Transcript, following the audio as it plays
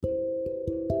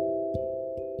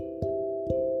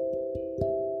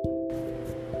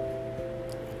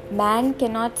Man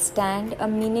cannot stand a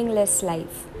meaningless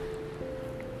life.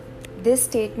 This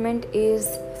statement is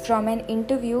from an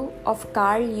interview of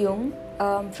Carl Jung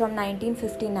from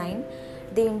 1959.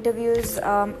 The interview is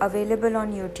available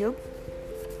on YouTube.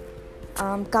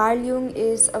 Carl Jung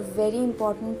is a very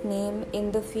important name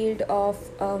in the field of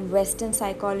Western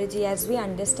psychology as we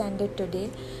understand it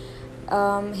today.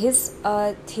 His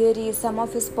theory, some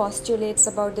of his postulates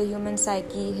about the human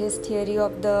psyche, his theory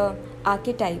of the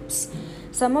archetypes,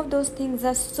 some of those things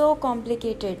are so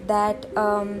complicated that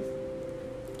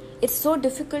it's so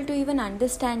difficult to even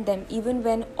understand them, even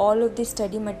when all of the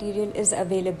study material is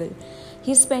available.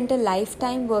 He spent a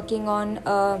lifetime working on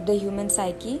the human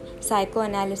psyche,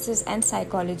 psychoanalysis and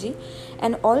psychology.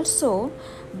 And also,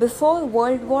 before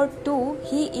World War II,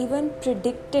 he even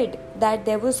predicted that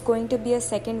there was going to be a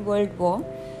Second World War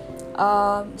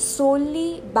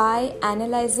solely by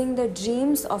analyzing the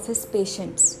dreams of his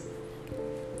patients.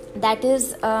 That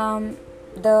is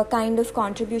the kind of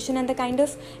contribution and the kind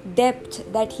of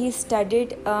depth that he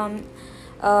studied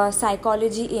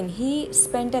psychology in. He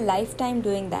spent a lifetime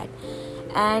doing that.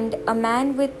 And a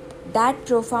man with that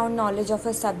profound knowledge of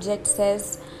a subject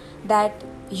says that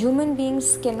human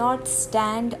beings cannot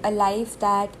stand a life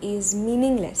that is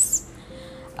meaningless.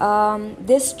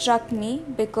 This struck me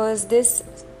because this,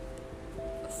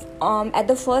 at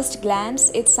the first glance,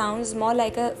 it sounds more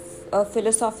like a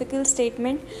philosophical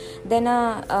statement than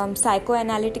a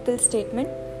psychoanalytical statement.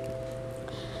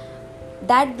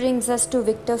 That brings us to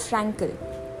Viktor Frankl.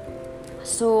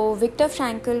 So Viktor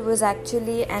Frankl was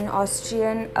actually an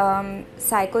Austrian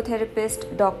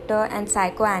psychotherapist, doctor and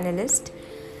psychoanalyst,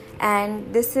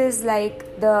 and this is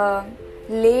like the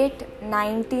late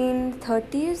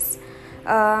 1930s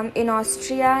in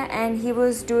Austria, and he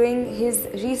was doing his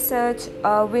research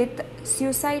with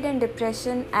suicide and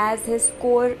depression as his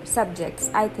core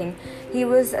subjects. I think he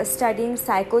was studying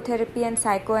psychotherapy and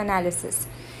psychoanalysis.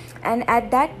 And at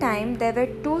that time, there were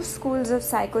two schools of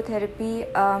psychotherapy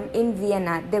in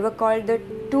Vienna. They were called the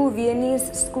two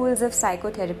Viennese schools of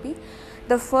psychotherapy.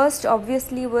 The first,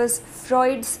 obviously, was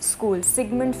Freud's school,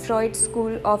 Sigmund Freud's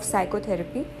school of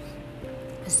psychotherapy.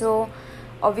 So,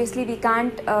 obviously, we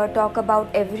can't talk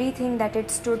about everything that it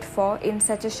stood for in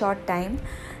such a short time.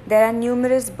 There are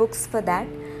numerous books for that.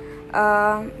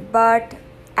 But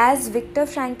as Viktor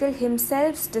Frankl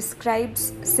himself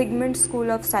describes Sigmund's school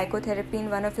of psychotherapy in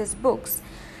one of his books,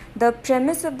 the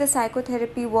premise of the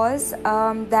psychotherapy was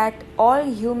that all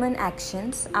human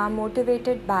actions are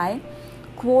motivated by,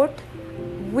 quote,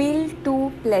 will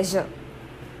to pleasure.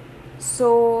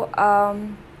 So,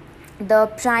 the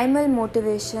primal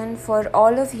motivation for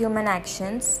all of human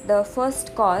actions, the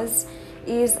first cause,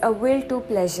 is a will to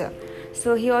pleasure.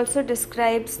 So he also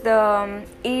describes the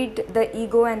id, the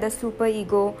ego and the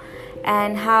superego,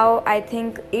 and how I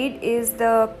think id is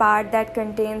the part that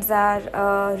contains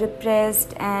our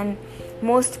repressed and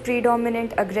most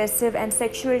predominant aggressive and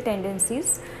sexual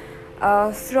tendencies.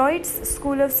 Freud's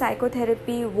school of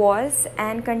psychotherapy was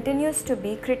and continues to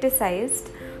be criticized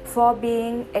for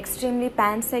being extremely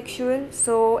pansexual.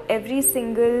 So every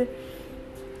single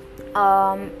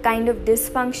kind of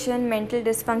dysfunction, mental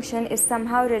dysfunction, is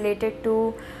somehow related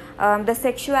to the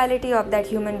sexuality of that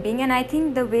human being. And I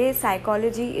think the way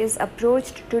psychology is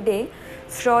approached today,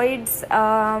 Freud's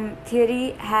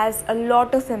theory has a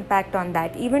lot of impact on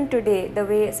that. Even today, the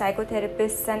way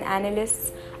psychotherapists and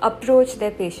analysts approach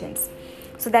their patients.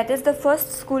 So that is the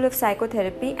first school of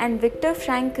psychotherapy. And Viktor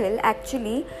Frankl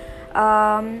actually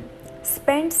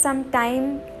spent some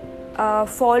time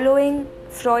following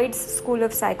Freud's school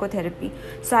of psychotherapy.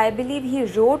 So I believe he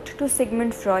wrote to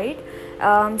Sigmund Freud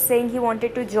saying he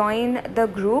wanted to join the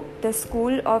group, the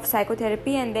school of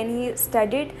psychotherapy, and then he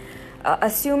studied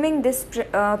assuming this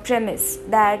premise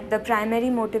that the primary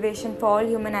motivation for all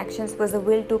human actions was a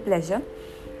will to pleasure.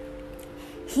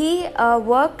 He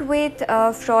worked with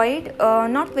Freud,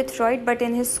 not with Freud but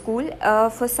in his school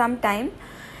for some time.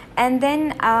 And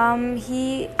then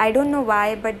I don't know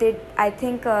why, but I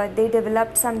think they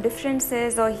developed some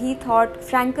differences, or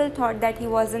Frankl thought that he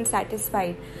wasn't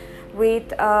satisfied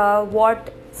with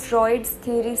what Freud's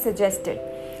theory suggested.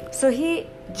 So he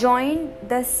joined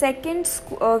the second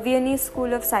Viennese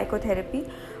school of psychotherapy,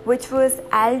 which was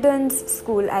Alden's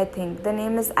school, I think. The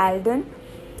name is Alden.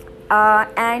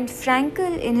 And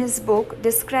Frankl in his book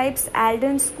describes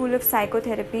Alden's school of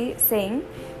psychotherapy saying,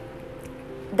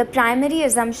 the primary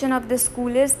assumption of this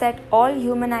school is that all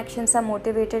human actions are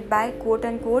motivated by, quote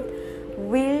unquote,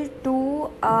 will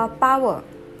to power.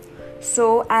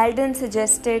 So Alden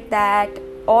suggested that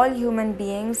all human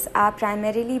beings are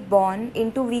primarily born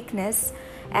into weakness,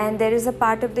 and there is a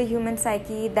part of the human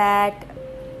psyche that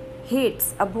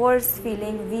hates, abhors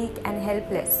feeling weak and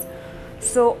helpless.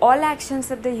 So all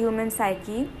actions of the human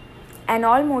psyche and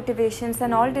all motivations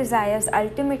and all desires,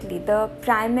 ultimately the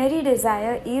primary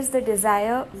desire is the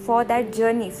desire for that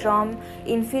journey from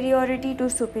inferiority to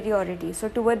superiority, so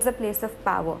towards a place of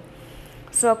power.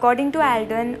 So according to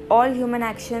Alden, all human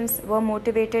actions were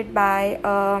motivated by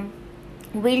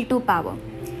will to power.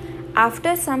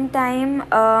 After some time,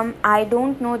 I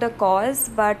don't know the cause,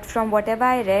 but from whatever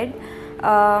I read,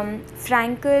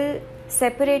 Frankl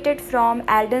separated from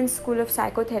Alden's school of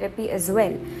psychotherapy as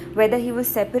well. Whether he was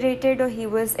separated or he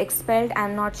was expelled,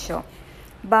 I'm not sure.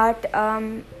 But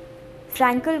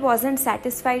Frankl wasn't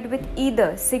satisfied with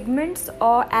either Sigmund's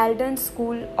or Alden's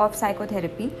school of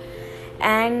psychotherapy,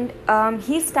 and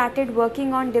he started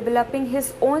working on developing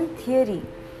his own theory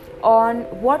on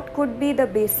what could be the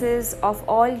basis of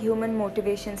all human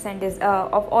motivations and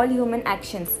of all human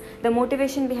actions, the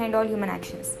motivation behind all human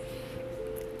actions.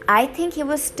 I think he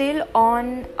was still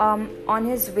on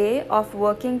his way of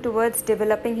working towards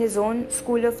developing his own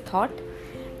school of thought,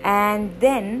 and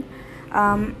then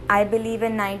I believe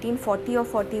in 1940 or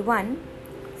 41,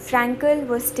 Frankl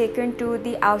was taken to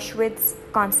the Auschwitz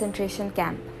concentration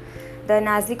camp, the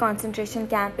Nazi concentration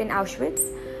camp in Auschwitz.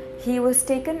 He was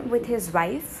taken with his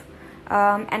wife,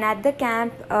 and at the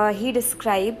camp he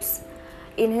describes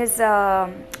in his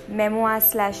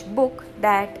memoir/book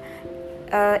that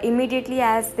immediately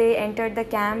as they entered the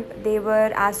camp, they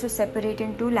were asked to separate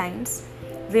in two lines,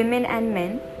 women and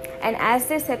men. And as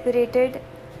they separated,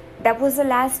 that was the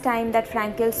last time that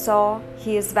Frankl saw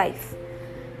his wife.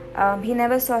 He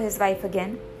never saw his wife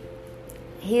again.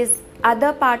 His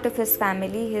other part of his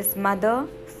family, his mother,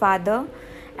 father,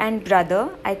 and brother,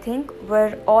 I think,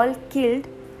 were all killed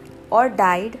or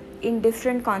died in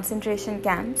different concentration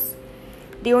camps.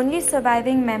 The only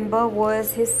surviving member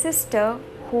was his sister,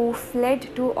 who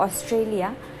fled to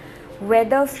Australia.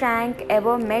 Whether Frank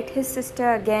ever met his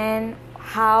sister again,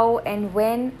 how and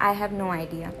when, I have no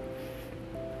idea.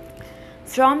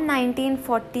 From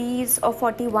 1940s or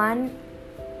 41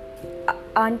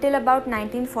 until about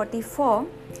 1944,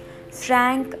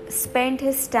 Frank spent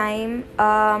his time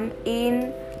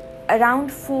in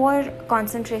around 4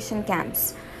 concentration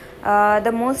camps,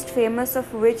 the most famous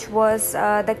of which was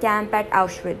the camp at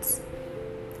Auschwitz.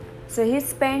 So he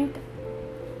spent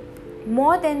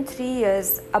more than 3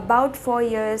 years, about 4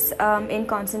 years in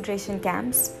concentration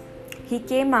camps. He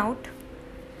came out,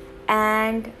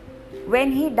 and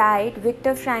when he died,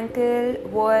 Viktor Frankl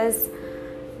was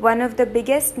one of the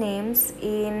biggest names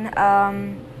in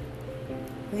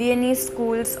Viennese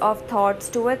schools of thoughts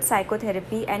towards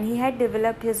psychotherapy, and he had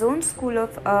developed his own school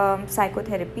of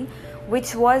psychotherapy,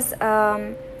 which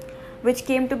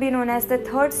came to be known as the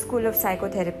third school of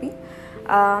psychotherapy.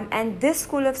 And this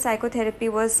school of psychotherapy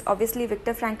was obviously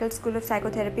Viktor Frankl's school of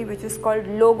psychotherapy, which was called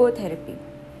logotherapy.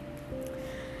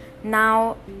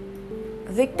 Now,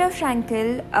 Viktor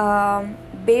Frankl,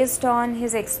 based on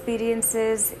his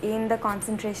experiences in the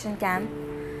concentration camp,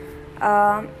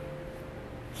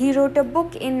 he wrote a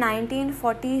book in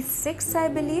 1946, I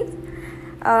believe.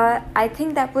 I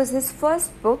think that was his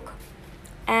first book,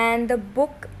 and the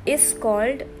book is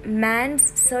called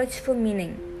Man's Search for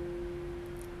Meaning.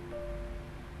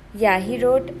 Yeah, he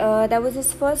wrote, that was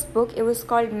his first book. It was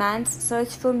called Man's Search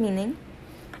for Meaning.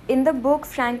 In the book,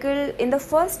 in the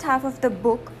first half of the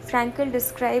book, Frankl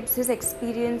describes his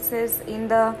experiences in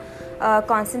the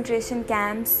concentration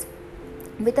camps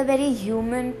with a very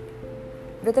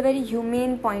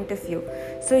humane point of view.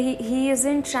 So he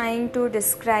isn't trying to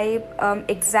describe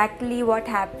exactly what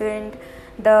happened,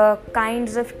 the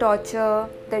kinds of torture,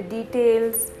 the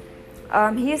details.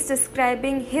 He is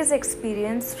describing his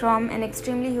experience from an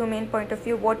extremely humane point of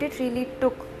view, what it really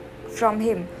took from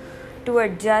him to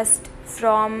adjust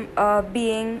from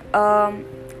being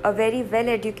a very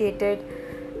well-educated,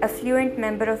 affluent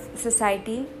member of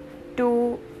society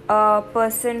to a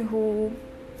person who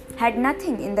had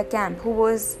nothing in the camp, who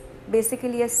was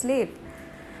basically a slave.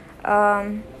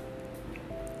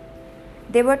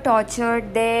 They were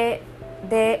tortured.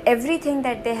 Everything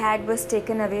that they had was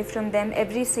taken away from them,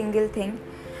 every single thing.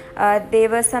 They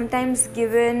were sometimes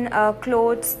given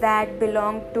clothes that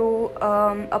belonged to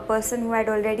a person who had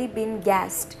already been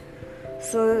gassed.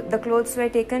 So the clothes were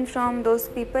taken from those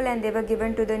people and they were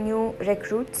given to the new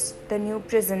recruits, the new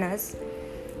prisoners.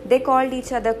 They called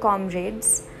each other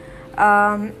comrades.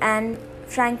 And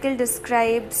Frankl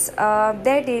describes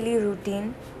their daily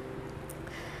routine.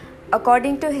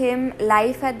 According to him,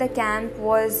 life at the camp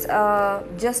was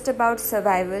just about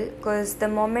survival, because the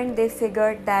moment they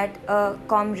figured that a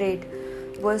comrade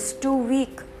was too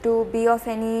weak to be of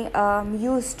any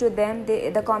use to them,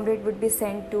 the comrade would be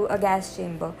sent to a gas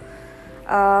chamber.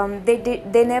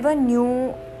 They never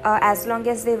knew, as long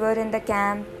as they were in the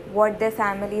camp, what their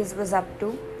families were up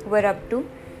to.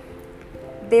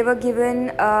 They were given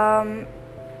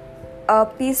a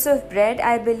piece of bread,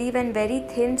 I believe, and very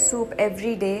thin soup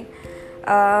every day.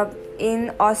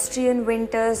 In Austrian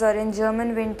winters or in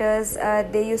German winters,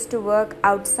 they used to work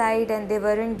outside and they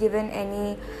weren't given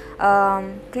any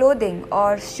clothing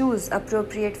or shoes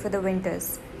appropriate for the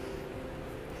winters.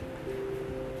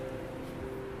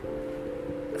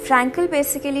 Frankl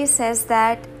basically says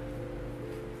that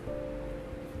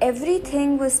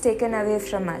everything was taken away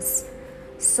from us.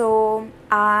 So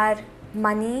our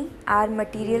money, our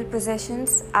material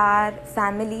possessions, our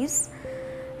families,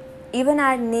 even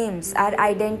our names, our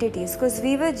identities, because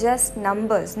we were just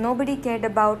numbers. Nobody cared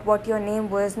about what your name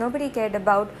was. Nobody cared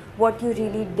about what you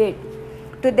really did.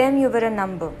 To them, you were a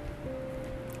number.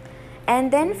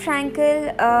 And then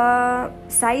Frankl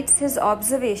cites his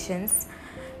observations.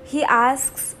 He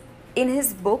asks in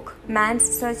his book, Man's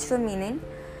Search for Meaning,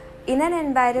 in an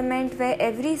environment where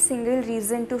every single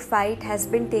reason to fight has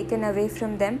been taken away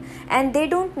from them, and they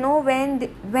don't know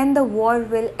when the war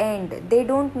will end. They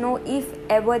don't know if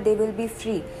ever they will be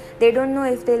free. They don't know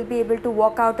if they'll be able to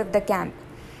walk out of the camp.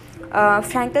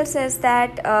 Frankl says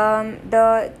that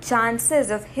the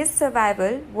chances of his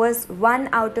survival was 1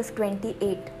 out of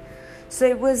 28. So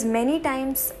it was many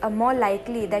times more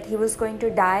likely that he was going to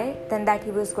die than that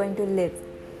he was going to live.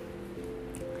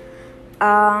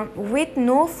 With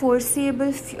no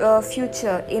foreseeable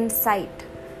future in sight.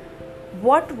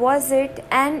 What was it?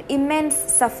 An immense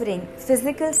suffering,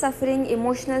 physical suffering,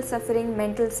 emotional suffering,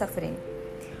 mental suffering.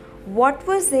 What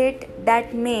was it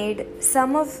that made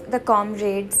some of the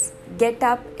comrades get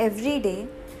up every day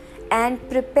and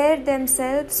prepare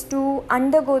themselves to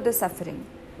undergo the suffering?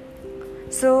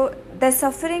 So the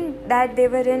suffering that they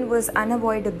were in was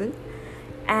unavoidable,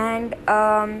 and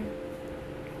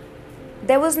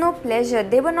there was no pleasure.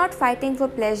 They were not fighting for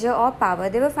pleasure or power.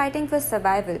 They were fighting for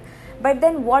survival. But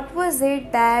then what was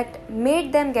it that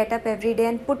made them get up every day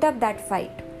and put up that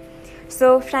fight?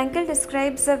 So Frankl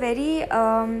describes a very...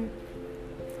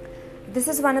 this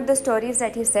is one of the stories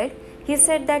that he said. He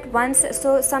said that once...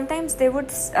 So sometimes they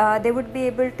would be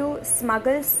able to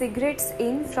smuggle cigarettes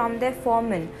in from their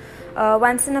foreman.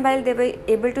 Once in a while they were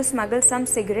able to smuggle some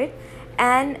cigarette,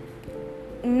 and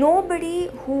nobody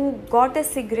who got a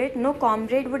cigarette, no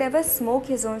comrade would ever smoke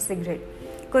his own cigarette,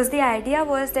 because the idea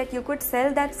was that you could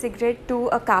sell that cigarette to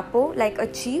a capo, like a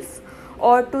chief,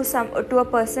 or to a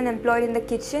person employed in the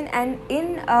kitchen, and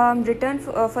in return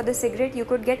for the cigarette you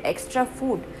could get extra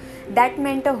food. That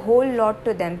meant a whole lot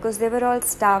to them because they were all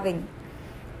starving.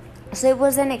 So it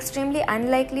was an extremely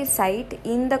unlikely sight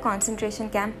in the concentration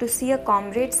camp to see a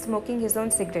comrade smoking his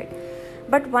own cigarette.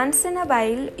 But once in a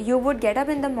while, you would get up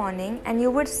in the morning and you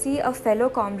would see a fellow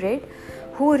comrade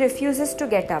who refuses to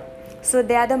get up. So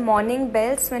they are the morning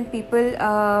bells when people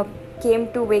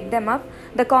came to wake them up.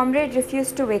 The comrade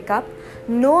refused to wake up.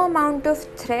 No amount of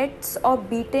threats or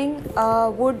beating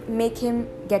would make him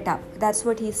get up. That's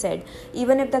what he said.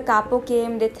 Even if the capo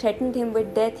came, they threatened him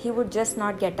with death, he would just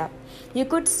not get up. You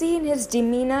could see in his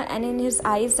demeanor and in his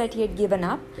eyes that he had given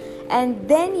up. And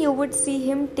then you would see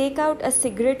him take out a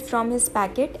cigarette from his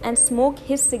packet and smoke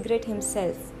his cigarette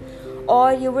himself.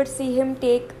 Or you would see him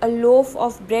take a loaf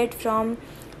of bread from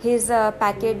his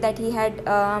packet that he had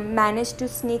managed to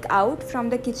sneak out from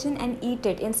the kitchen and eat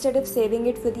it instead of saving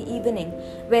it for the evening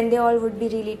when they all would be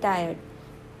really tired.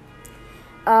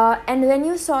 And when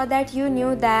you saw that, you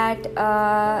knew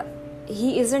that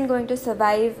he isn't going to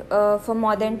survive for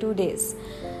more than 2 days.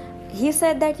 He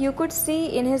said that you could see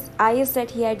in his eyes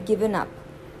that he had given up.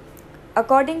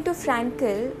 According to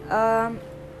Frankl,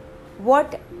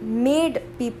 what made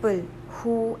people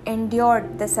who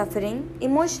endured the suffering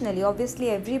emotionally, obviously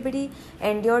everybody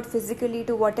endured physically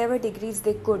to whatever degrees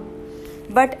they could,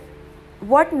 but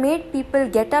what made people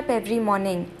get up every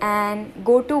morning and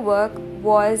go to work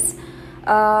was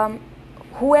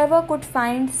whoever could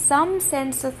find some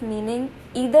sense of meaning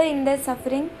either in their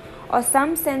suffering or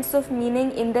some sense of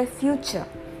meaning in their future,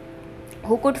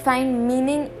 who could find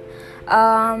meaning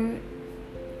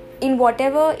in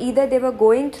whatever either they were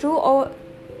going through or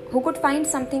who could find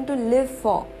something to live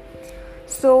for.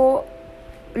 So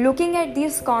looking at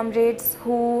these comrades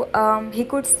who he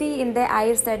could see in their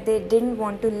eyes that they didn't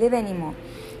want to live anymore,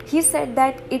 he said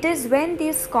that it is when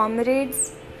these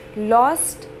comrades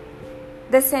lost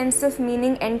the sense of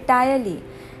meaning entirely,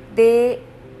 they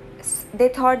they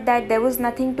thought that there was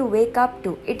nothing to wake up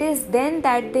to. It is then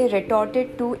that they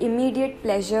retorted to immediate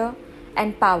pleasure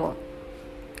and power,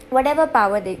 whatever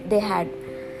power they had.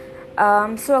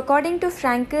 So according to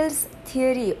Frankel's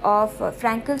theory of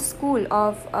Frankel's school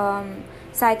of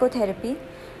psychotherapy,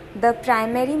 the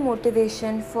primary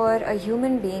motivation for a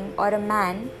human being or a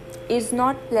man is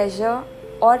not pleasure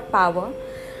or power,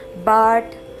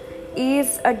 but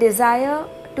is a desire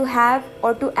to have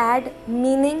or to add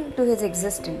meaning to his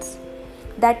existence.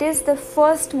 That is the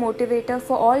first motivator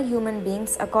for all human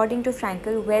beings, according to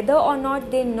Frankel, whether or not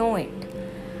they know it.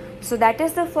 So that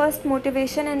is the first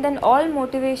motivation, and then all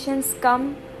motivations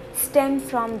stem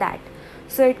from that.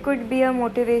 So it could be a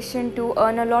motivation to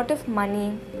earn a lot of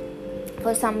money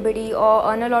for somebody or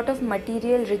earn a lot of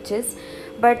material riches,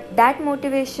 but that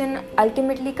motivation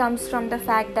ultimately comes from the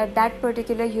fact that that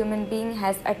particular human being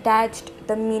has attached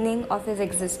the meaning of his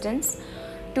existence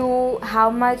to how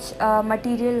much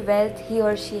material wealth he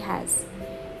or she has.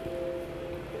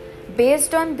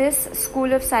 Based on this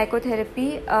school of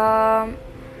psychotherapy,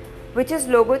 which is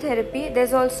logotherapy,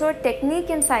 there's also a technique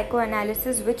in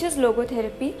psychoanalysis which is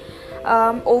logotherapy.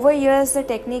 Over years the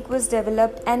technique was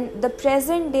developed, and the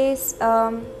present days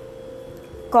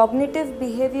cognitive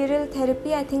behavioral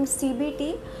therapy, I think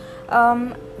CBT,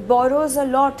 borrows a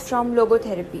lot from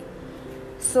logotherapy.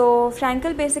 So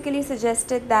Frankl basically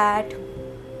suggested that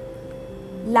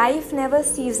life never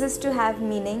ceases to have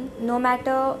meaning, no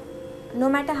matter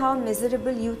how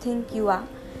miserable you think you are.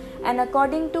 And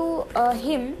according to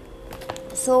him,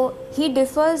 so he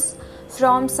differs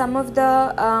from some of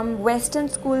the Western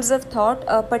schools of thought,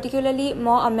 particularly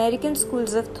more American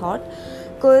schools of thought,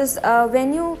 because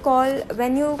when you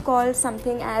call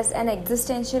something as an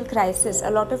existential crisis, a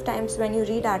lot of times when you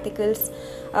read articles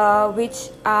which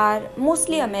are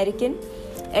mostly American,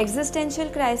 existential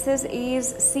crisis is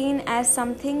seen as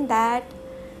something that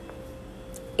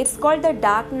it's called the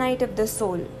dark night of the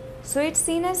soul. So it's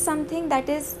seen as something that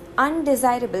is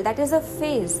undesirable, that is a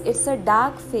phase, it's a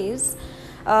dark phase.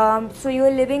 So you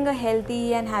are living a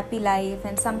healthy and happy life,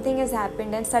 and something has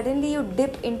happened, and suddenly you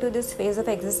dip into this phase of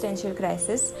existential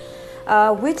crisis,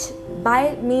 which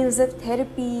by means of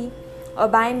therapy or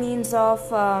by means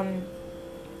of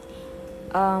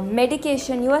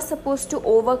medication you are supposed to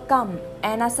overcome,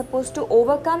 and are supposed to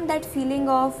overcome that feeling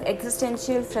of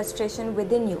existential frustration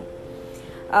within you,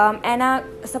 and are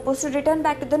supposed to return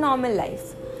back to the normal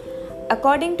life.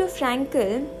 According to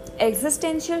Frankl,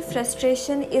 existential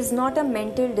frustration is not a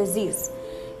mental disease.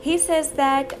 He says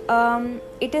that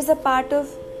it is a part of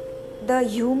the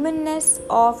humanness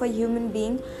of a human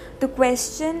being to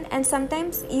question and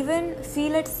sometimes even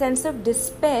feel a sense of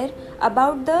despair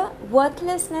about the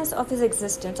worthlessness of his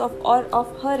existence or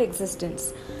of her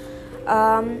existence.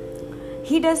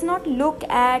 He does not look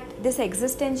at this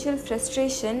existential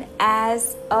frustration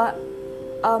as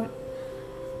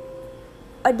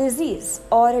a disease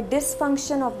or a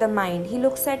dysfunction of the mind. He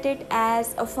looks at it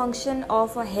as a function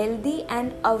of a healthy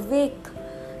and awake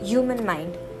human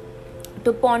mind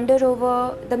to ponder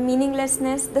over the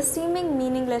meaninglessness, the seeming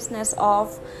meaninglessness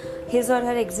of his or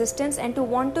her existence, and to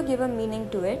want to give a meaning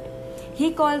to it.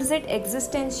 He calls it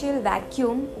existential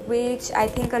vacuum, which I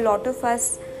think a lot of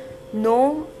us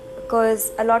know,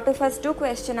 because a lot of us do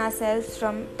question ourselves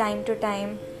from time to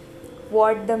time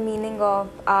what the meaning of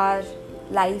our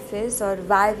life is or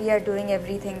why we are doing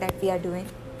everything that we are doing.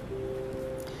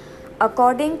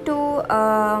 According to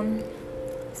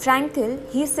Frankl,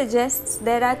 he suggests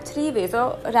there are three ways,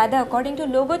 or rather according to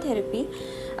logotherapy.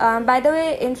 By the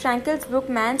way, in Frankl's book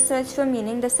Man's Search for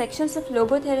Meaning, the sections of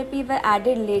logotherapy were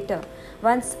added later,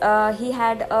 once he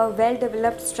had a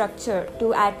well-developed structure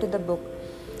to add to the book.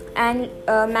 And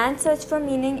Man's Search for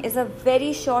Meaning is a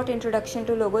very short introduction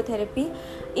to logotherapy.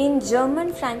 In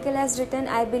German, Frankl has written,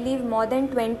 I believe, more than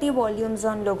 20 volumes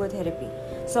on logotherapy.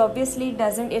 So obviously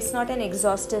it's not an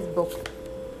exhaustive book.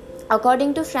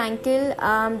 According to Frankl,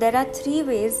 there are three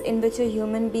ways in which a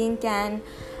human being can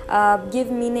give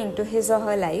meaning to his or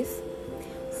her life.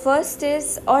 First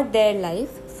is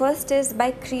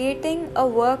by creating a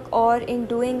work or in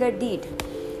doing a deed.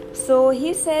 So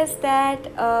he says that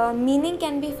meaning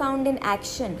can be found in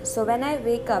action. So when I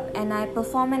wake up and I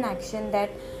perform an action that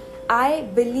I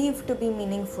believe to be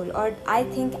meaningful or I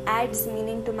think adds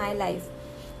meaning to my life,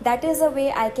 that is a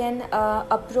way I can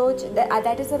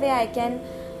that is a way I can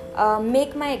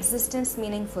make my existence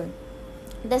meaningful.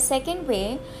 The second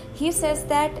way, he says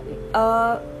that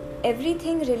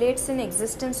everything relates in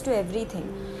existence to everything.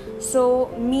 So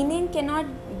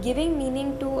giving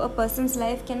meaning to a person's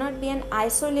life cannot be an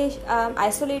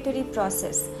isolatory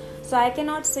process. So I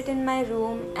cannot sit in my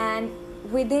room and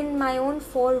within my own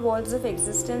four walls of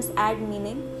existence add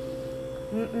meaning.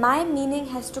 My meaning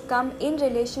has to come in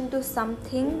relation to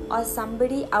something or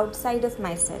somebody outside of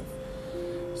myself.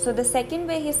 So the second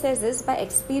way he says is by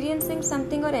experiencing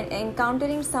something or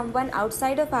encountering someone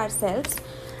outside of ourselves,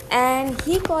 and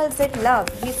he calls it love.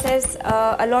 He says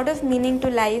a lot of meaning to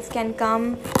life can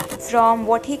come from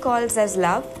what he calls as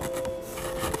love.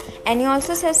 And he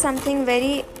also says something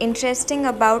very interesting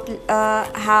about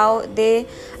how they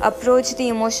approach the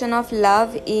emotion of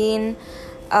love in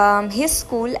his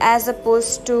school as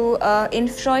opposed to in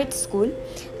Freud's school.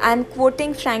 I'm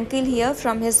quoting Frankl here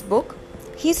from his book.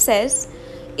 He says,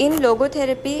 in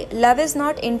logotherapy, love is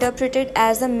not interpreted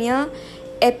as a mere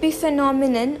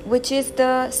epiphenomenon, which is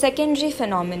the secondary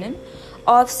phenomenon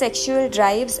of sexual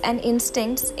drives and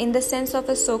instincts in the sense of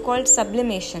a so-called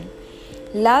sublimation.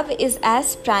 Love is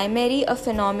as primary a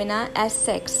phenomena as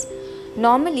sex.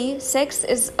 Normally, sex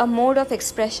is a mode of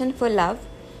expression for love.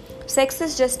 Sex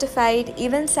is justified,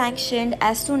 even sanctioned,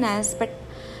 as soon as, but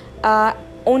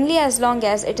only as long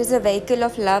as it is a vehicle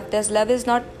of love. Thus, love is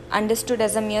not understood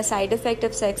as a mere side effect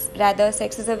of sex. Rather,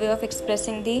 sex is a way of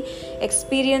expressing the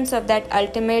experience of that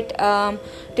ultimate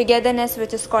togetherness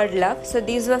which is called love. So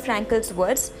these were Frankl's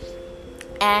words.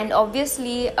 And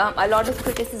obviously, a lot of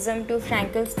criticism to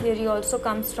Frankl's theory also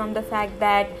comes from the fact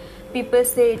that people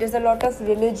say it is a lot of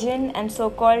religion and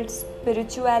so-called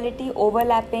spirituality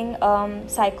overlapping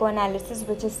psychoanalysis,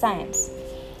 which is science.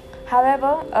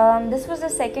 However, this was the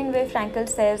second way Frankl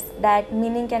says that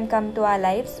meaning can come to our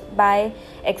lives by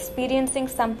experiencing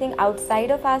something outside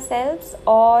of ourselves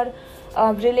or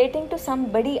relating to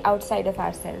somebody outside of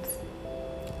ourselves.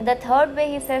 The third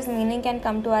way he says meaning can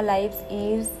come to our lives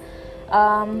is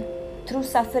through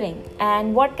suffering.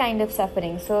 And what kind of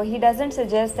suffering? So he doesn't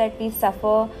suggest that we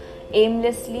suffer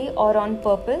aimlessly or on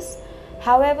purpose.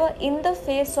 However, in the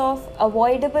face of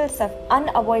unavoidable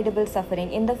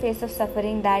suffering, in the face of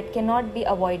suffering that cannot be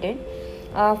avoided,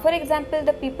 for example,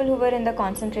 the people who were in the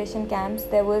concentration camps,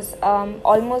 there was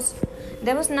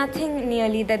nothing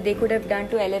nearly that they could have done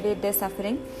to elevate their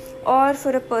suffering. Or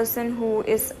for a person who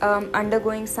is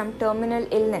undergoing some terminal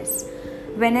illness,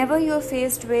 whenever you are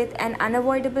faced with an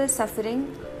unavoidable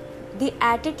suffering, the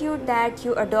attitude that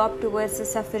you adopt towards the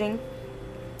suffering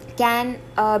can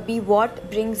be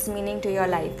what brings meaning to your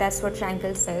life. That's what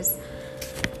Frankl says.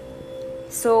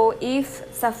 So if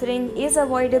suffering is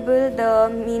avoidable, the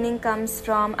meaning comes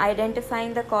from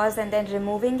identifying the cause and then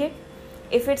removing it.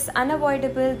 If it's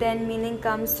unavoidable, then meaning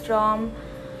comes from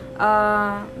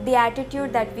the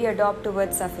attitude that we adopt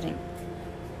towards suffering.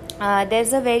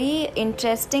 There's a very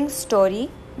interesting story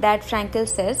that Frankl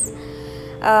says.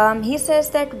 He says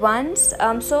that once,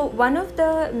 so one of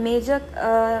the major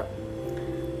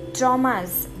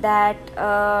traumas that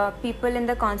people in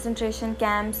the concentration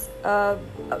camps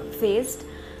faced,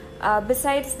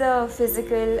 besides the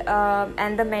physical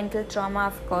and the mental trauma,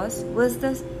 of course, was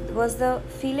the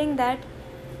feeling that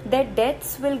their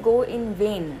deaths will go in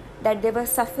vain, that they were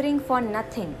suffering for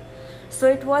nothing. So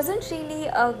it wasn't really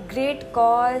a great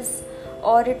cause,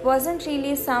 or it wasn't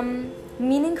really some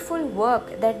meaningful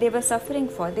work that they were suffering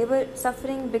for. They were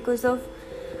suffering because of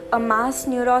a mass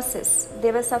neurosis.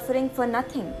 They were suffering for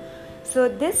nothing. So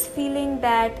this feeling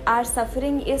that our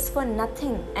suffering is for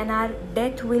nothing and our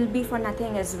death will be for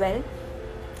nothing as well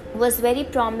was very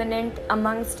prominent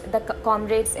amongst the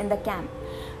comrades in the camp.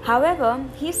 However,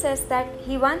 he says that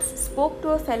he once spoke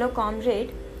to a fellow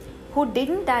comrade who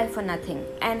didn't die for nothing.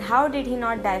 And how did he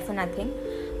not die for nothing?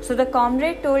 So the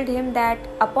comrade told him that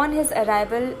upon his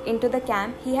arrival into the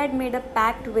camp, he had made a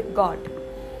pact with God.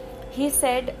 He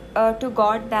said to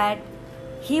God that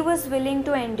he was willing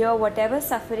to endure whatever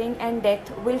suffering and death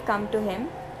will come to him.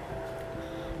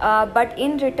 But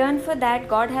in return for that,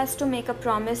 God has to make a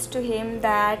promise to him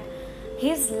that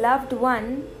his loved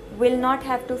one will not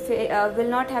have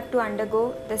to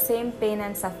undergo the same pain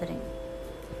and suffering.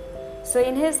 So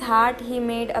in his heart, he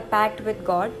made a pact with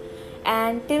God,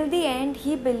 and till the end,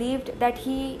 he believed that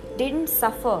he didn't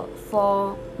suffer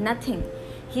for nothing.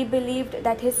 He believed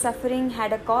that his suffering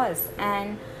had a cause,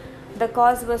 and the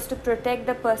cause was to protect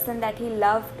the person that he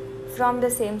loved from the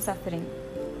same suffering.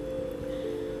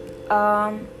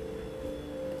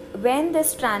 When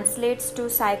this translates to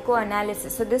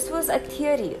psychoanalysis, so this was a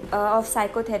theory of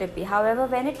psychotherapy. However,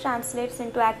 when it translates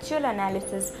into actual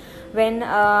analysis, when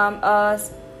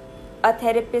a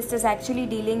therapist is actually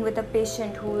dealing with a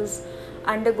patient who's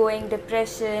undergoing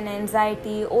depression,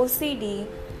 anxiety, OCD,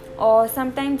 or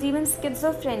sometimes even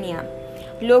schizophrenia,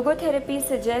 logotherapy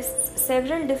suggests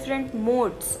several different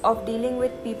modes of dealing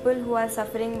with people who are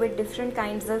suffering with different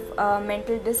kinds of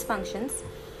mental dysfunctions.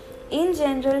 In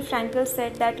general, Frankl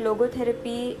said that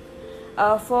logotherapy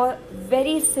for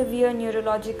very severe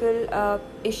neurological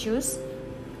issues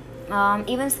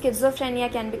Even schizophrenia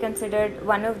can be considered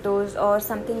one of those, or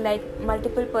something like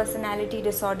multiple personality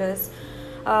disorders.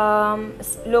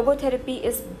 Logotherapy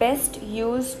is best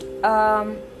used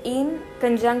in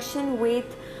conjunction with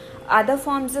other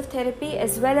forms of therapy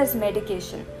as well as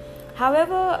medication.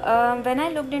 However, when I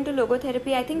looked into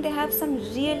logotherapy, I think they have some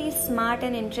really smart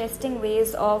and interesting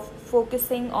ways of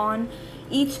focusing on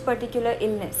each particular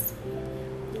illness.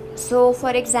 So,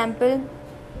 for example,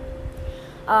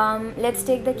 let's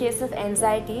take the case of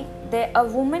anxiety. A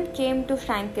woman came to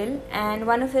Frankl and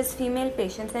one of his female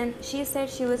patients, and she said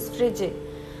she was frigid,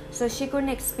 so she couldn't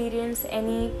experience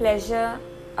any pleasure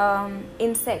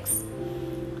in sex.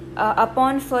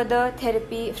 Upon further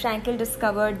therapy, Frankl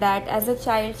discovered that as a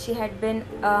child she had been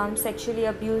sexually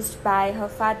abused by her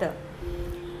father.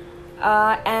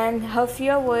 And her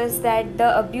fear was that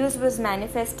the abuse was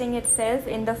manifesting itself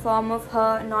in the form of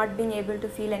her not being able to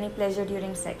feel any pleasure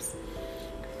during sex.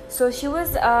 So she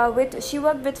worked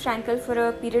with Frankl for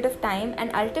a period of time,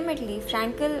 and ultimately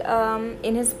Frankl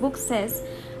in his book says,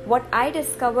 what I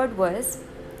discovered was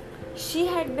she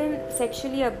had been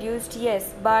sexually abused,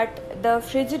 yes, but the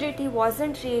frigidity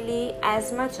wasn't really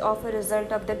as much of a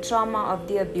result of the trauma of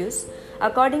the abuse.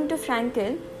 According to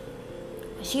Frankl,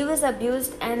 she was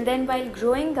abused, and then while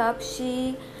growing up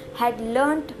she had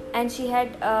learnt and she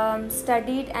had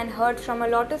studied and heard from a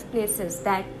lot of places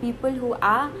that people who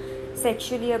are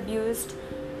sexually abused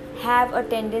have a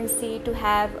tendency to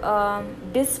have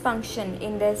dysfunction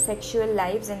in their sexual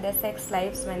lives, in their sex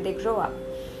lives when they grow up.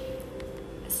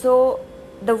 So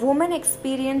the woman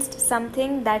experienced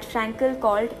something that Frankl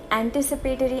called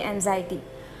anticipatory anxiety.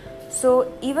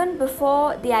 So even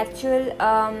before the actual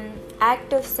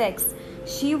act of sex,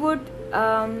 she would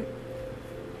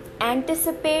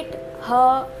anticipate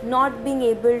her not being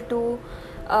able to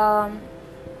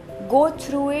go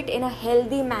through it in a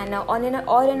healthy manner, or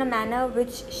in a manner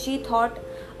which she thought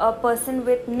a person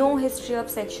with no history of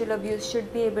sexual abuse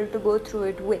should be able to go through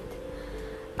it with.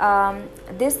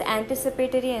 This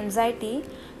anticipatory anxiety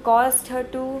caused her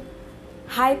to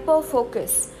hyper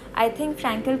focus. I think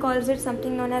Frankl calls it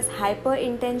something known as hyper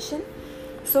intention.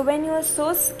 So when you are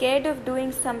so scared of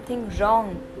doing something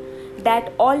wrong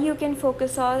that all you can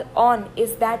focus on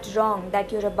is that wrong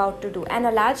that you're about to do. And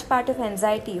a large part of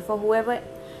anxiety, for whoever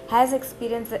has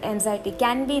experienced anxiety,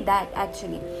 can be that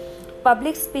actually.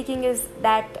 Public speaking is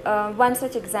that one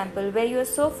such example, where you are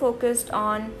so focused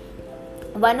on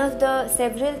one of the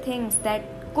several things that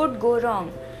could go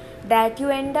wrong that you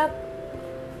end up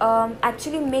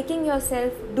actually making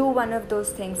yourself do one of those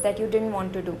things that you didn't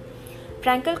want to do.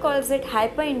 Frankl calls it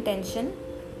hyperintention,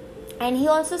 and he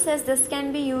also says this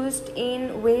can be used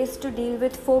in ways to deal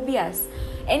with phobias,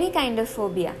 any kind of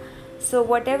phobia. So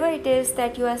whatever it is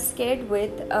that you are scared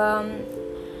with,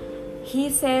 he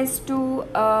says to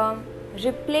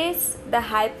replace the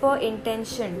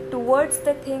hyperintention towards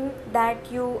the thing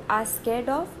that you are scared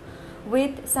of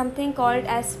with something called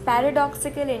as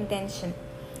paradoxical intention.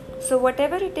 So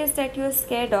whatever it is that you are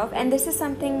scared of, and this is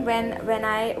something when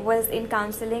I was in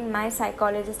counseling, my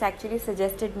psychologist actually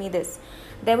suggested me this.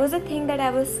 There was a thing that I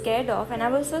was scared of, and I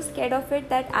was so scared of it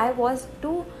that I was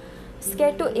too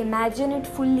scared to imagine it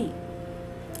fully.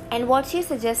 And what she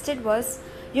suggested was,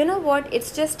 you know what,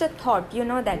 it's just a thought, you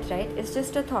know that, right? It's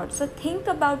just a thought. So think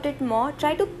about it more,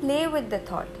 try to play with the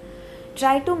thought.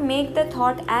 Try to make the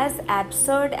thought as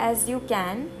absurd as you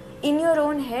can in your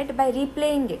own head by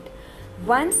replaying it.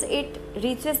 Once it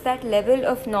reaches that level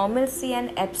of normalcy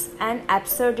and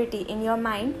absurdity in your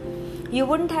mind, you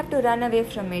wouldn't have to run away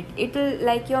from it. It will,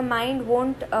 like, your mind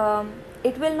won't,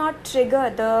 it will not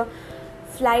trigger the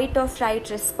flight or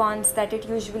fright response that it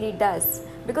usually does,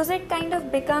 because it kind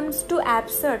of becomes too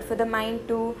absurd for the mind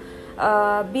to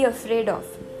be afraid of.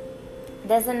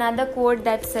 There's another quote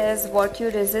that says, what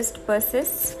you resist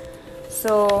persists.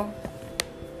 So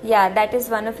yeah, that is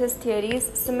one of his theories.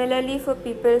 Similarly, for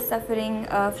people suffering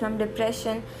from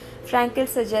depression, Frankl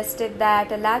suggested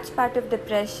that a large part of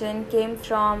depression came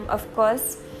from, of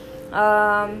course,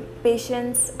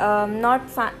 patients not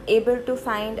able to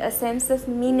find a sense of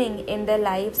meaning in their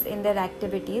lives, in their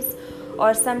activities,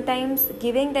 or sometimes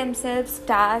giving themselves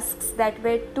tasks that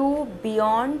were too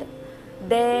beyond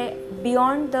their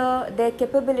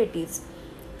capabilities.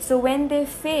 So when they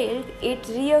failed, it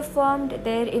reaffirmed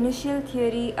their initial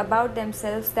theory about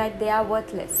themselves that they are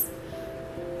worthless.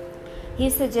 He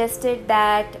suggested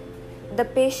that the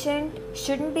patient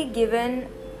shouldn't be given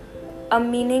a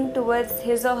meaning towards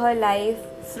his or her life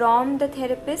from the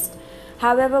therapist.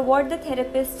 However, what the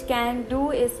therapist can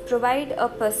do is provide a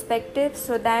perspective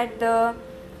so that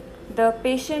the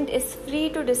patient is free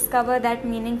to discover that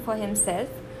meaning for himself.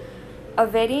 a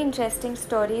very interesting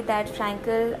story that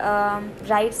Frankl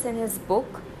writes in his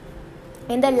book,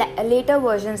 in the later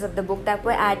versions of the book that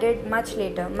were added much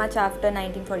later, much after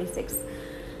 1946.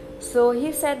 So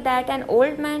he said that an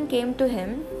old man came to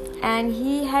him and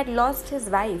he had lost his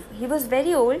wife. He was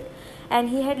very old and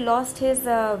he had lost his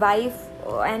wife,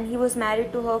 and he was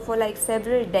married to her for like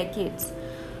several decades.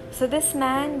 So this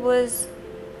man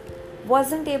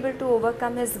wasn't able to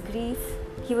overcome his grief.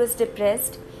 He was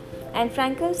depressed, and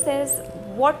Frankl says,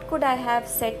 what could I have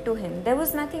said to him? There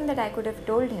was nothing that I could have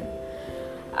told him.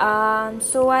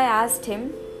 So I asked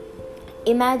him,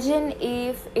 imagine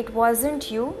if it wasn't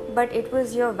you but it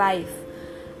was your wife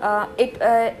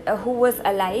who was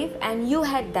alive and you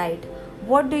had died.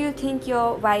 What do you think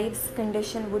your wife's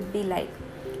condition would be like?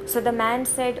 So the man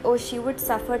said, oh, she would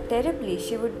suffer terribly.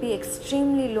 She would be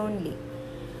extremely lonely.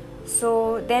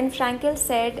 So then Frankl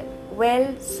said,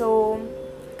 well, so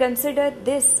consider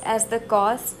this as the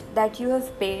cost that you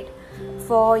have paid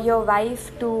for your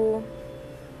wife to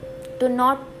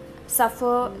not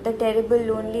suffer the terrible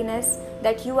loneliness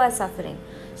that you are suffering.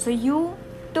 So you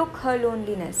took her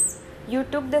loneliness. You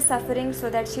took the suffering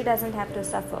so that she doesn't have to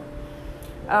suffer.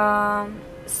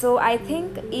 So I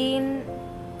think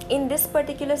in this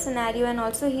particular scenario, and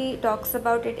also he talks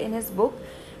about it in his book,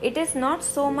 it is not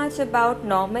so much about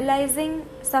normalizing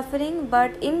suffering,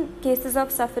 but in cases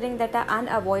of suffering that are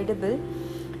unavoidable,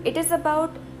 it is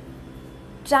about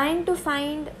trying to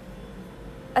find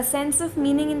a sense of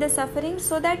meaning in the suffering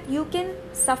so that you can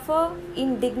suffer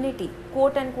in dignity,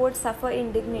 quote unquote, suffer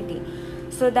in dignity,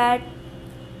 so that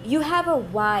you have a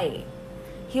why.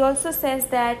 He also says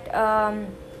that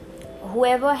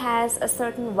whoever has a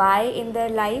certain why in their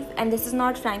life, and this is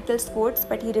not Frankl's quotes,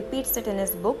 but he repeats it in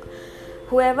his book,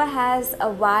 whoever has a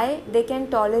why, they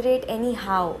can tolerate any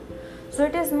how. So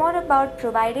it is more about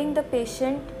providing the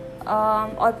patient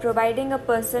or providing a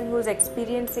person who is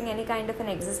experiencing any kind of an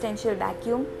existential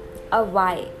vacuum a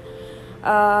why.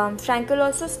 Frankl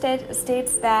also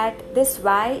states that this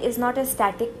why is not a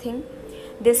static thing.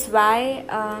 This why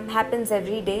happens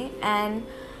every day, and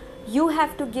you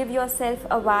have to give yourself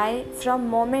a why from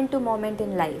moment to moment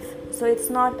in life. So it's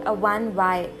not a one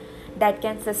why that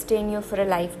can sustain you for a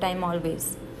lifetime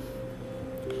always.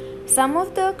 Some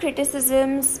of the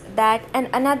criticisms that, and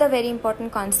another very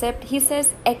important concept, he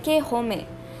says ecce homo.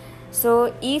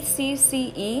 So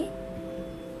ECCE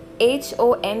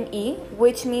HOME,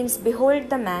 which means behold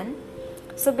the man.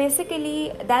 So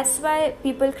basically that's why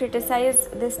people criticize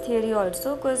this theory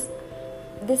also, because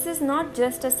this is not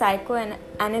just a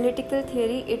psychoanalytical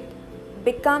theory. It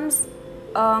becomes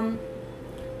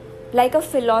like a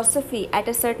philosophy at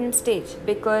a certain stage,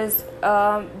 because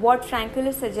what Frankl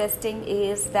is suggesting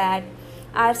is that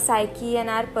our psyche and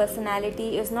our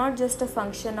personality is not just a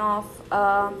function of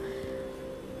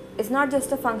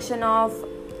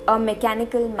a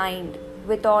mechanical mind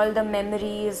with all the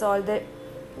memories, all the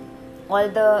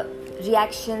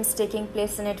reactions taking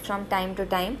place in it from time to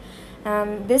time.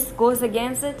 This goes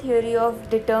against the theory of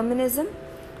determinism.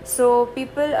 So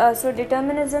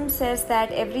determinism says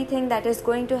that everything that is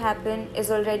going to happen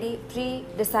is already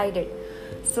pre-decided.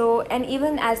 So, and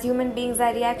even as human beings,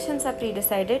 our reactions are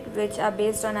pre-decided, which are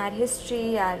based on our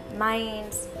history, our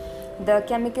minds, the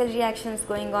chemical reactions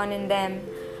going on in them,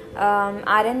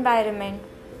 our environment.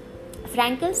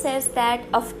 Frankl says that,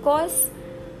 of course,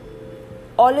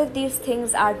 all of these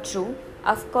things are true.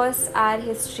 Of course, our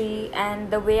history and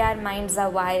the way our minds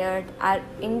are wired, our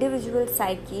individual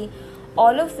psyche,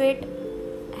 all of it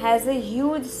has a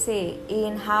huge say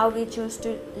in how we choose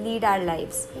to lead our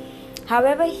lives.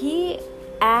 However, he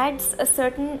adds a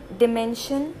certain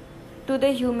dimension to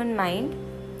the human mind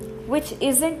which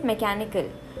isn't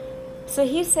mechanical. So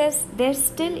he says there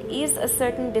still is a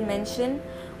certain dimension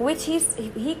which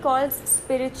he calls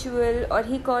spiritual, or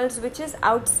he calls which is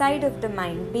outside of the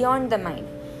mind, beyond the mind.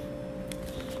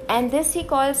 And this he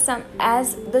calls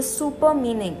as the super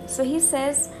meaning. So he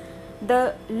says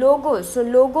the logos. So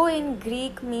logo in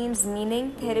Greek means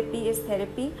meaning. Therapy is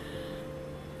therapy.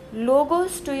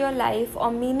 Logos to your life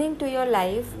or meaning to your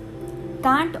life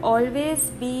can't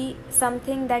always be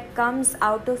something that comes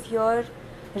out of your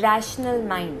rational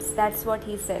minds. That's what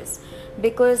he says.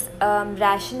 Because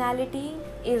rationality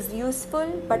is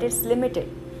useful, but it's limited.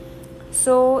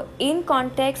 So in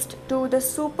context to the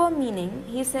super meaning,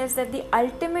 he says that the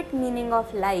ultimate meaning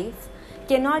of life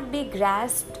cannot be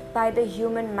grasped by the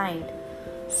human mind.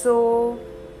 So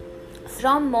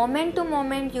from moment to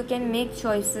moment you can make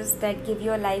choices that give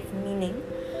your life meaning.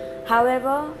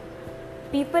 However,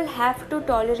 people have to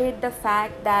tolerate the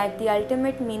fact that the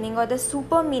ultimate meaning or the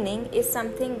super meaning is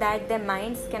something that their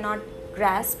minds cannot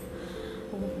grasp,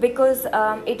 because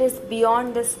it is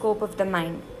beyond the scope of the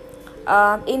mind.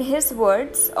 In his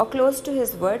words, or close to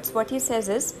his words, what he says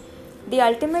is, the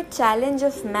ultimate challenge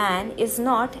of man is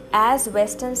not, as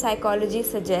Western psychology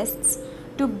suggests,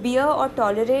 to bear or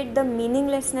tolerate the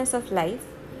meaninglessness of life.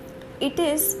 It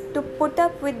is to put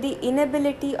up with the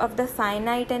inability of the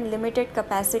finite and limited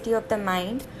capacity of the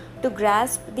mind to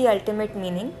grasp the ultimate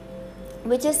meaning,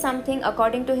 which is something,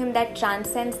 according to him, that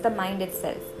transcends the mind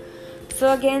itself.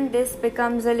 So again, this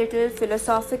becomes a little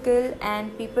philosophical,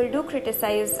 and people do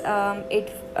criticize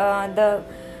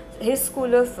his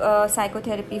school of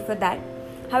psychotherapy for that.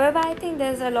 However, I think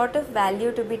there's a lot of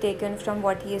value to be taken from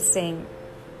what he is saying.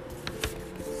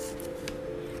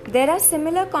 There are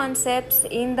similar concepts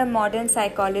in the modern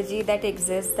psychology that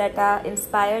exist that are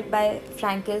inspired by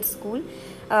Frankel's school.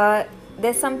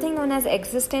 There's something known as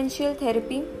existential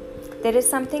therapy. There is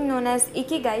something known as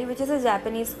ikigai, which is a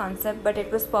Japanese concept, but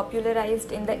it was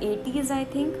popularized in the 80s, I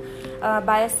think,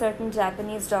 by a certain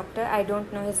Japanese doctor. I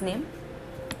don't know his name.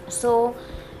 So,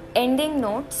 ending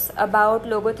notes about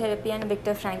logotherapy and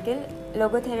Viktor Frankl.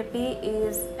 Logotherapy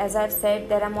is, as I've said,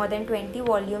 there are more than 20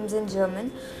 volumes in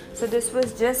German. So this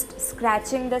was just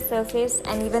scratching the surface,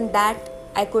 and even that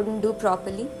I couldn't do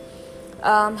properly.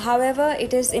 However,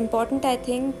 it is important, I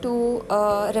think, to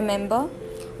remember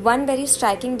one very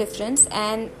striking difference,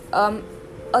 and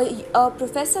a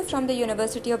professor from the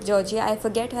University of Georgia, I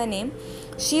forget her name,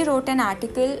 she wrote an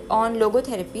article on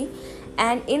logotherapy,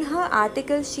 and in her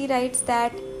article she writes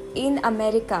that in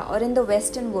America or in the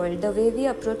Western world, the way we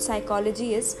approach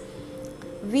psychology is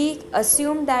we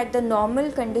assume that the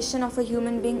normal condition of a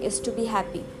human being is to be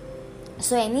happy.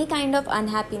 So any kind of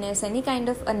unhappiness, any kind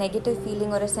of a negative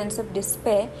feeling or a sense of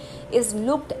despair is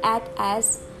looked at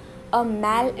as a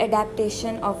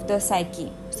maladaptation of the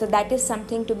psyche. So that is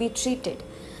something to be treated.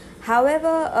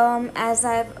 However, as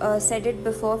I've said it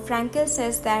before, Frankl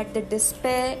says that the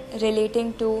despair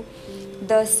relating to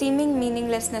the seeming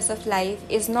meaninglessness of life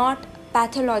is not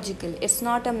pathological. It's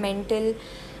not a mental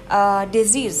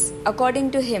disease,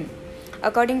 according to him.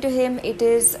 According to him, it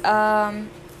is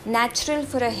natural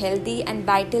for a healthy and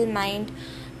vital mind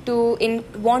to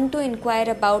want to inquire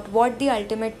about what the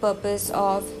ultimate purpose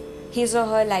of his or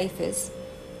her life is.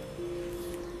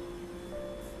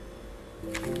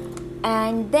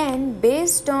 And then,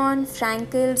 based on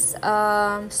Frankel's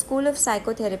school of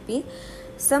psychotherapy,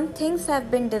 some things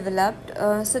have been developed.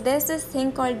 So there's this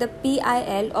thing called the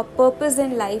PIL, or Purpose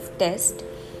in Life test.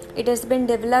 It has been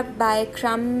developed by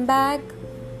Krumborg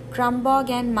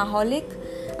and Mahalik.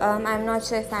 I'm not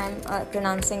sure if I'm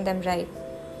pronouncing them right.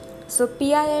 So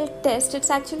PIL test, it's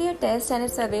actually a test and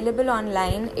it's available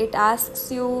online. It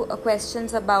asks you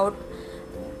questions about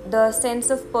the sense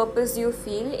of purpose you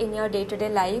feel in your day-to-day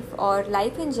life or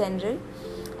life in general,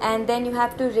 and then you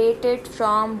have to rate it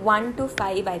from 1 to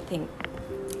 5, I think.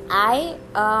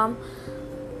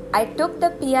 I took the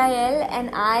PIL and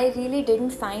I really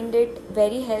didn't find it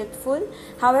very helpful.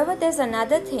 However, there's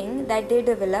another thing that they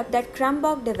developed, that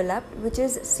Krumborg developed, which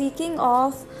is Seeking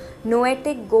of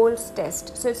Noetic Goals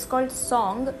test. So it's called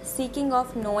SONG, Seeking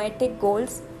of Noetic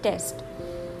Goals test.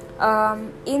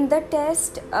 In the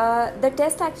test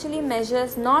actually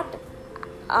measures not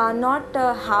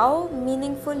how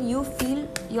meaningful you feel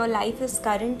your life is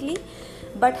currently,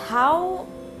 but how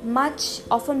much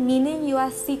of a meaning you are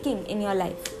seeking in your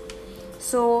life.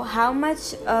 So how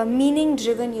much meaning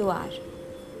driven you are.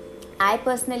 I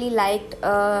personally liked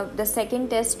the second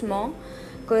test more,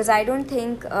 because I don't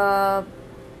think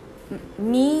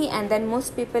me and then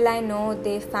most people I know,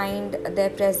 they find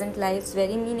their present lives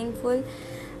very meaningful.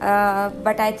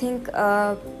 But I think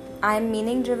I'm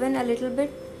meaning driven a little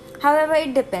bit. However,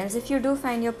 it depends. If you do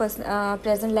find your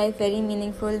present life very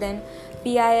meaningful, then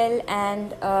PIL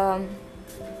and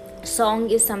song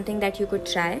is something that you could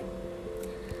try.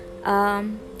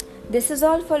 This is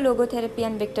all for logotherapy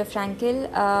and Viktor Frankl.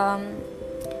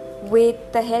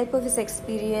 With the help of his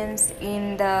experience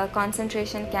in the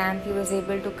concentration camp, he was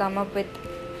able to come up with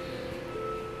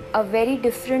a very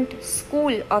different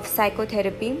school of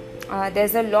psychotherapy.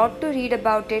 There's a lot to read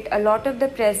about it. A lot of the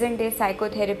present day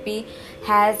psychotherapy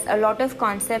has a lot of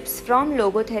concepts from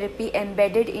logotherapy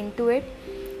embedded into it.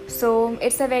 So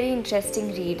it's a very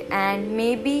interesting read, and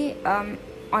maybe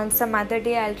on some other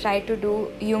day I'll try to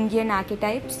do Jungian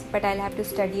archetypes, but I'll have to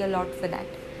study a lot for that.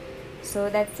 So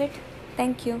that's it.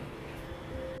 Thank you.